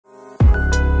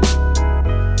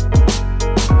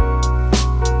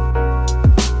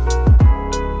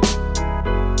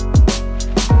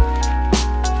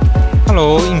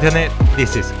internet,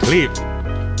 this is Cliff.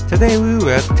 Today we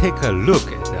will take a look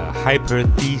at the HYPER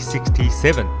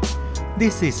D67.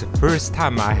 This is the first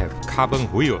time I have carbon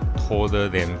wheel taller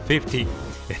than 50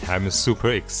 and I'm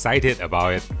super excited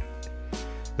about it.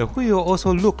 The wheel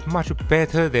also looks much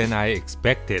better than I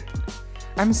expected.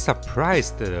 I'm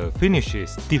surprised the finish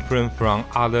is different from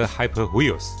other HYPER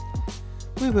wheels.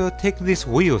 We will take these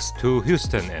wheels to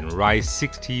Houston and ride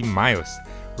 60 miles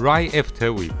right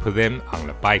after we put them on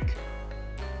the bike.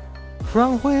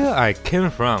 From where I came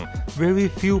from, very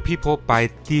few people buy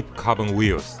deep carbon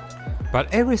wheels.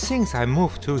 But ever since I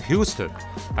moved to Houston,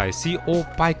 I see all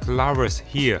bike lovers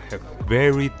here have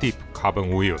very deep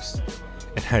carbon wheels.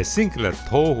 And I think the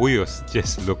tall wheels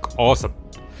just look awesome.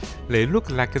 They look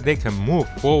like they can move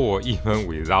forward even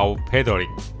without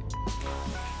pedaling.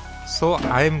 So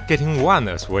I'm getting one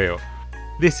as well.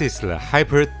 This is the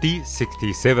HYPER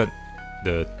D67,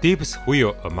 the deepest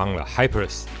wheel among the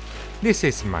HYPERs. This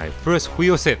is my first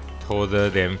wheel set taller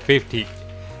than 50,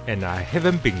 and I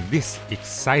haven't been this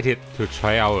excited to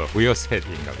try out a wheel set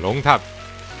in a long time.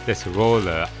 Let's roll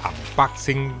the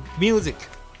unboxing music.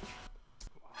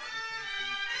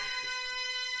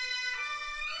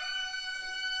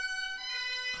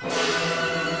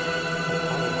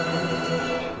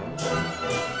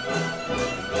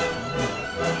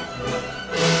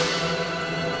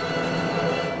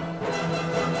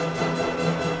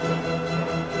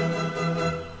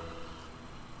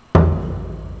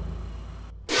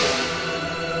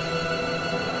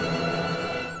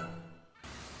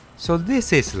 So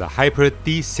this is the HYPER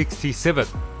D67.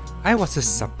 I was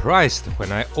surprised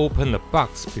when I opened the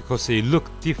box because it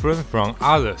looked different from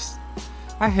others.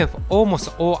 I have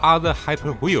almost all other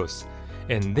HYPER wheels,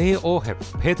 and they all have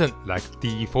patterns like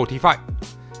D45.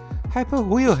 HYPER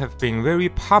wheels have been very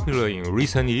popular in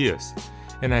recent years,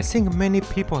 and I think many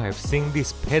people have seen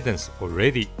these patterns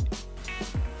already.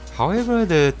 However,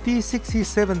 the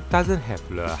D67 doesn't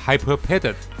have the HYPER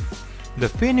pattern. The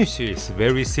finish is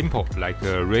very simple, like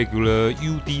a regular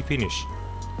UD finish.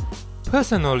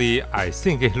 Personally, I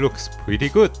think it looks pretty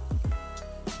good.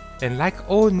 And like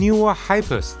all newer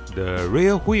HYPERs, the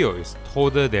rear wheel is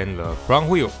taller than the front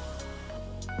wheel.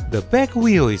 The back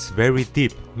wheel is very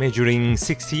deep, measuring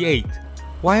 68,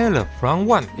 while the front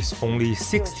one is only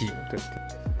 60.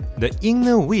 The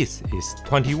inner width is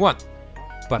 21,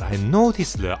 but I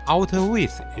noticed the outer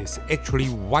width is actually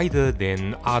wider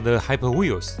than other HYPER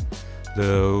wheels.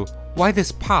 The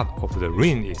widest part of the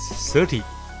rim is 30.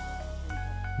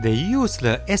 They use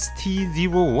the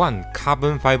ST01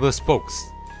 carbon fiber spokes,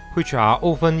 which are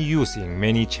often used in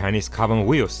many Chinese carbon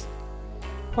wheels.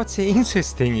 What's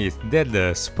interesting is that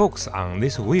the spokes on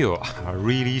this wheel are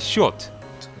really short.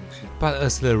 But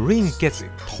as the rim gets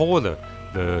taller,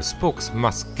 the spokes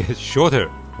must get shorter,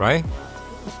 right?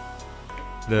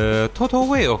 The total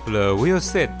weight of the wheel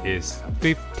set is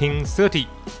 1530.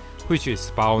 Which is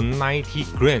about 90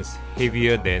 grams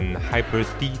heavier than HYPER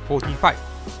D45.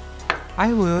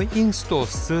 I will install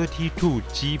 32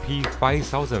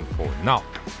 GP5000 for now,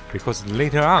 because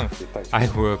later on I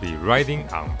will be riding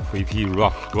on pretty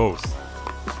rough roads.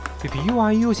 If you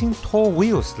are using tall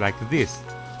wheels like this,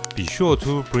 be sure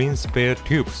to bring spare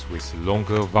tubes with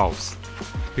longer valves,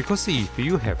 because if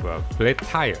you have a flat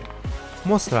tire,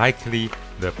 most likely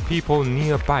the people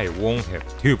nearby won't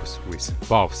have tubes with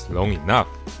valves long enough.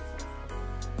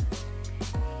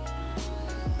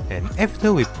 And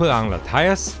after we put on the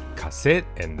tires, cassette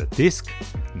and the disc,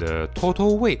 the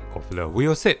total weight of the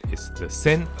wheel set is the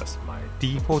same as my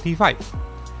D45.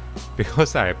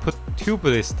 Because I put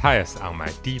tubeless tires on my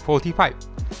D45,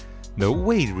 the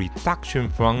weight reduction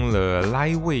from the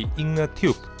lightweight inner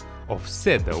tube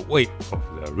offset the weight of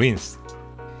the rims.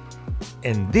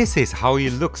 And this is how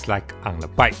it looks like on the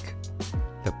bike.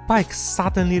 The bike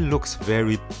suddenly looks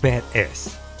very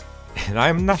badass. And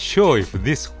I'm not sure if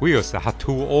these wheels are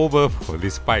too over for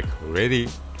this bike already.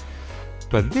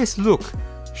 But this look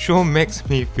sure makes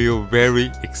me feel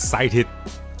very excited.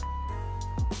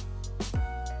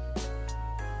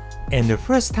 And the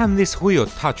first time this wheel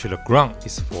touched the ground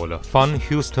is for the Fun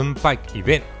Houston bike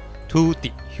event,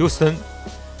 2D Houston.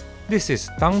 This is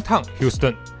downtown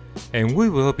Houston, and we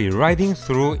will be riding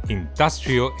through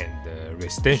industrial and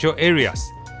residential areas,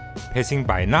 passing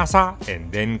by NASA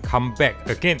and then come back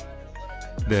again.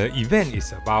 The event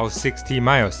is about 60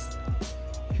 miles.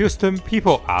 Houston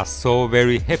people are so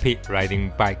very happy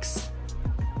riding bikes.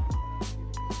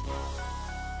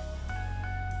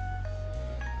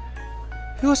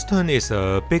 Houston is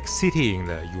a big city in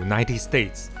the United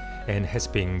States and has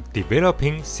been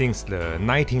developing since the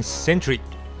 19th century.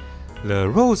 The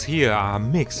roads here are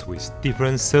mixed with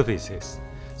different surfaces,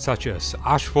 such as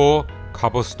asphalt,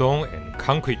 cobblestone and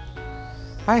concrete.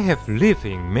 I have lived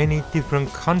in many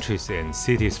different countries and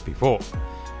cities before,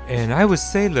 and I would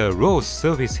say the road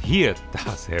surface here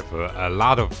does have a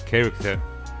lot of character.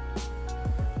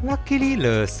 Luckily,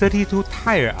 the 32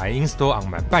 tire I installed on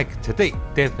my bike today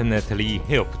definitely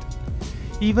helped.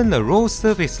 Even the road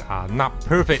surface are not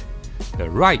perfect, the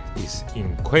ride is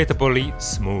incredibly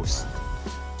smooth.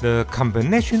 The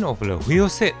combination of the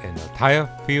wheelset and the tire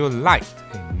feel light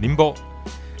and nimble,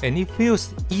 and it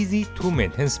feels easy to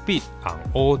maintain speed on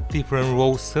all different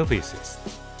road surfaces.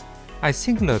 I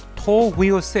think the tall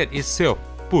wheelset itself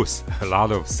boosts a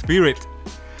lot of spirit.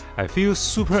 I feel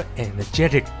super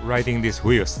energetic riding these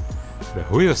wheels. The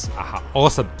wheels are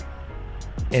awesome.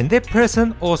 And that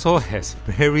person also has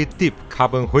very deep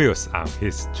carbon wheels on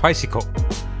his tricycle.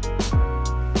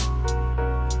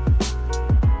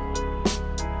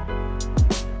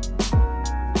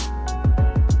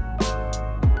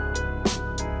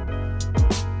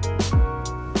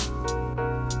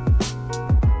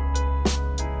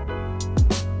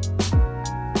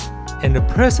 And the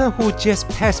person who just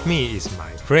passed me is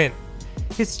my friend.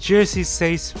 His jersey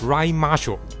says Ride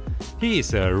Marshal. He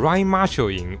is a Ride Marshal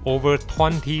in over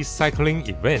 20 cycling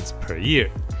events per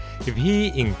year. If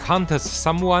he encounters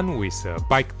someone with a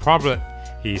bike problem,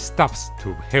 he stops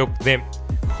to help them.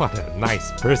 What a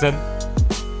nice person!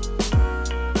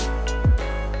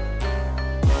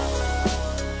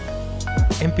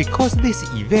 And because this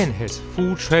event has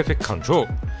full traffic control,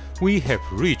 we have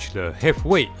reached the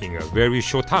halfway in a very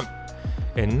short time.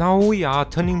 And now we are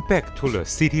turning back to the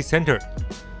city center.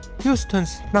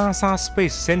 Houston's NASA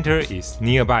Space Center is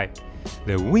nearby.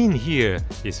 The wind here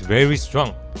is very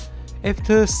strong.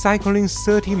 After cycling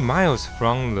 30 miles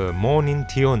from the morning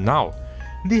till now,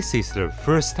 this is the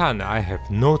first time I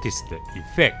have noticed the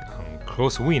effect on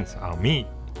crosswinds on me.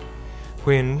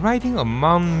 When riding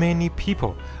among many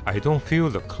people, I don't feel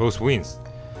the crosswinds.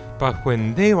 But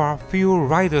when there are few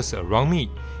riders around me,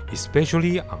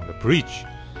 especially on the bridge,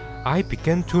 I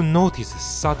began to notice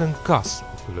sudden gusts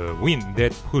of the wind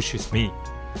that pushes me.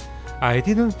 I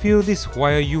didn't feel this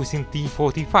while using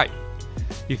D45.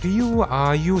 If you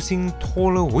are using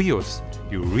taller wheels,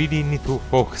 you really need to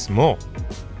focus more.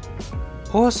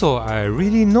 Also, I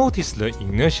really noticed the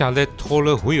inertia that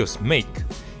taller wheels make,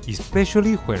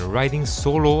 especially when riding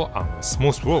solo on a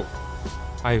smooth road.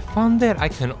 I found that I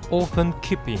can often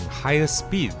keep in higher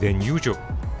speed than usual.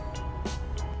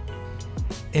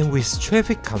 And with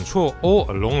traffic control all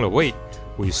along the way,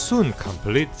 we soon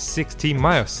complete 60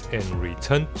 miles and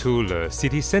return to the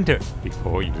city center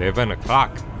before 11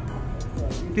 o'clock.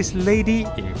 This lady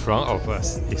in front of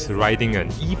us is riding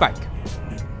an e-bike.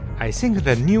 I think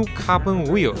the new carbon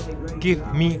wheel gives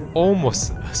me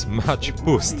almost as much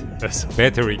boost as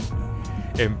battery.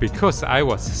 And because I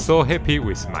was so happy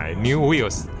with my new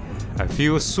wheels, I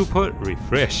feel super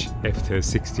refreshed after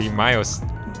 60 miles.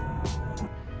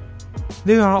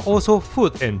 There are also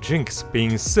food and drinks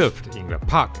being served in the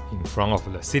park in front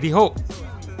of the city hall.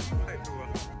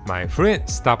 My friend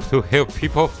stopped to help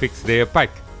people fix their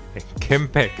bike and came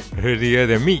back earlier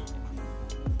than me.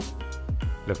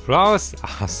 The flowers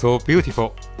are so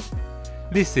beautiful.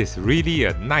 This is really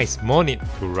a nice morning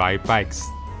to ride bikes.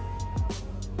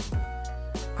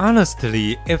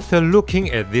 Honestly, after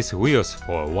looking at these wheels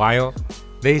for a while,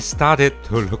 they started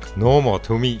to look normal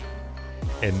to me.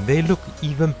 And they look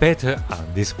even better on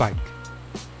this bike.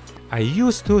 I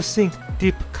used to think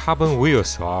deep carbon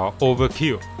wheels are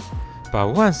overkill,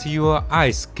 but once your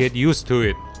eyes get used to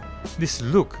it, this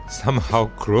look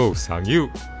somehow grows on you.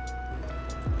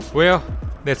 Well,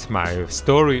 that's my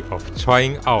story of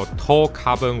trying out tall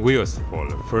carbon wheels for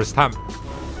the first time.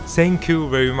 Thank you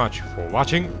very much for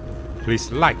watching.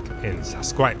 Please like and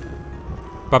subscribe.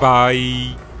 Bye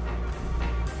bye!